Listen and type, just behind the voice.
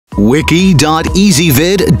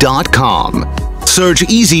Wiki.ezvid.com. Search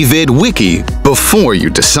EZvid Wiki before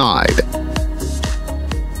you decide.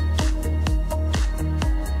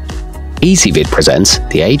 EZvid presents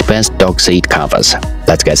the 8 best dog seat covers.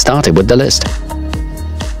 Let's get started with the list.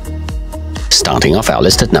 Starting off our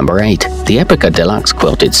list at number 8, the Epica Deluxe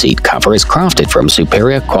quilted seat cover is crafted from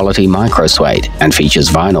superior quality microsuede and features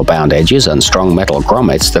vinyl-bound edges and strong metal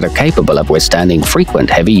grommets that are capable of withstanding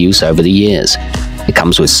frequent heavy use over the years. It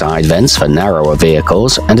comes with side vents for narrower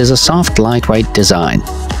vehicles and is a soft, lightweight design.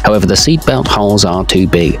 However, the seatbelt holes are too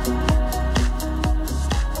big.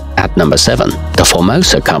 At number 7, the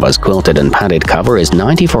Formosa cover's quilted and padded cover is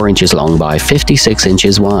 94 inches long by 56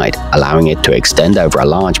 inches wide, allowing it to extend over a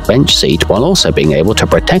large bench seat while also being able to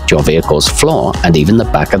protect your vehicle's floor and even the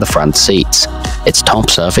back of the front seats. Its top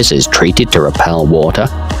surface is treated to repel water,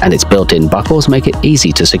 and its built-in buckles make it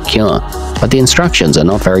easy to secure, but the instructions are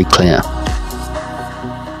not very clear.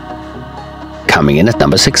 Coming in at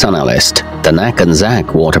number 6 on our list, the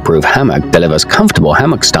NAC&ZAC waterproof hammock delivers comfortable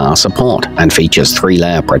hammock-style support and features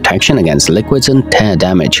 3-layer protection against liquids and tear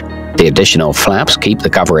damage. The additional flaps keep the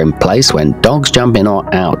cover in place when dogs jump in or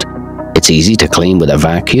out. It's easy to clean with a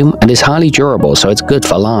vacuum and is highly durable, so it's good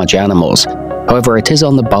for large animals. However, it is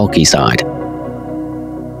on the bulky side.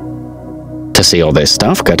 To see all this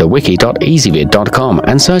stuff, go to wiki.ezvid.com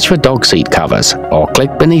and search for dog seat covers, or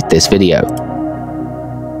click beneath this video.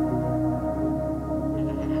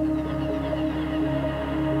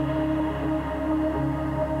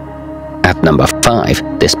 At number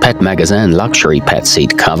 5, this pet Magasin Luxury Pet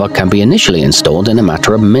seat cover can be initially installed in a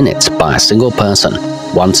matter of minutes by a single person.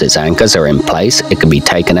 Once its anchors are in place, it can be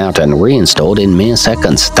taken out and reinstalled in mere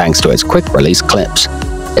seconds thanks to its quick-release clips.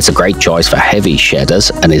 It's a great choice for heavy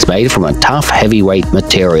shedders and is made from a tough, heavyweight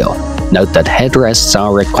material. Note that headrests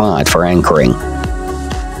are required for anchoring.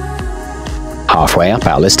 Halfway up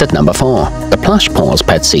our list at number 4, the Plush Paws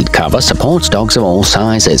pet seat cover supports dogs of all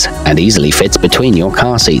sizes and easily fits between your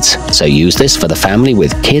car seats, so use this for the family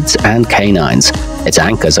with kids and canines. Its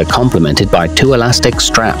anchors are complemented by 2 elastic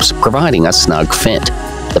straps, providing a snug fit.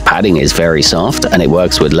 The padding is very soft and it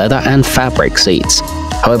works with leather and fabric seats.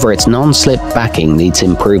 However, its non-slip backing needs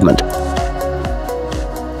improvement.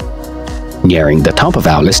 Nearing the top of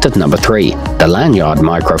our list at number 3, the Lanyard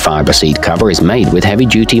microfiber seat cover is made with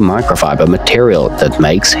heavy-duty microfiber material that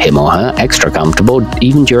makes him or her extra comfortable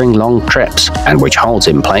even during long trips, and which holds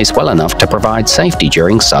in place well enough to provide safety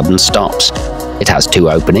during sudden stops. It has 2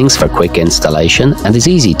 openings for quick installation and is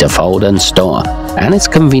easy to fold and store, and it's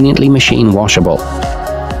conveniently machine washable.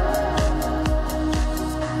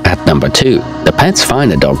 At number 2, the Pet's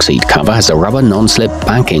Finer dog seat cover has a rubber non-slip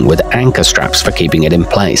backing with anchor straps for keeping it in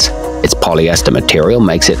place. Its polyester material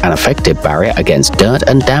makes it an effective barrier against dirt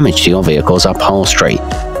and damage to your vehicle's upholstery.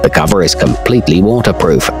 The cover is completely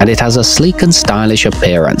waterproof and it has a sleek and stylish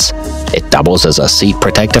appearance. It doubles as a seat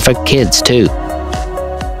protector for kids too.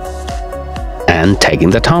 And taking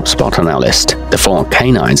the top spot on our list, the 4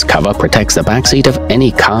 Canines cover protects the backseat of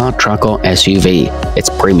any car, truck or SUV. Its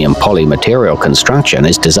premium poly material construction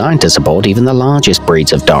is designed to support even the largest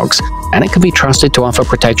breeds of dogs, and it can be trusted to offer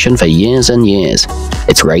protection for years and years.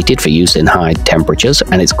 It's rated for use in high temperatures,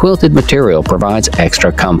 and its quilted material provides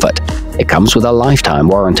extra comfort. It comes with a lifetime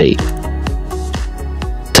warranty.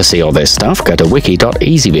 To see all this stuff, go to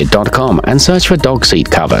wiki.ezvid.com and search for dog seat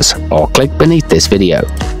covers, or click beneath this video.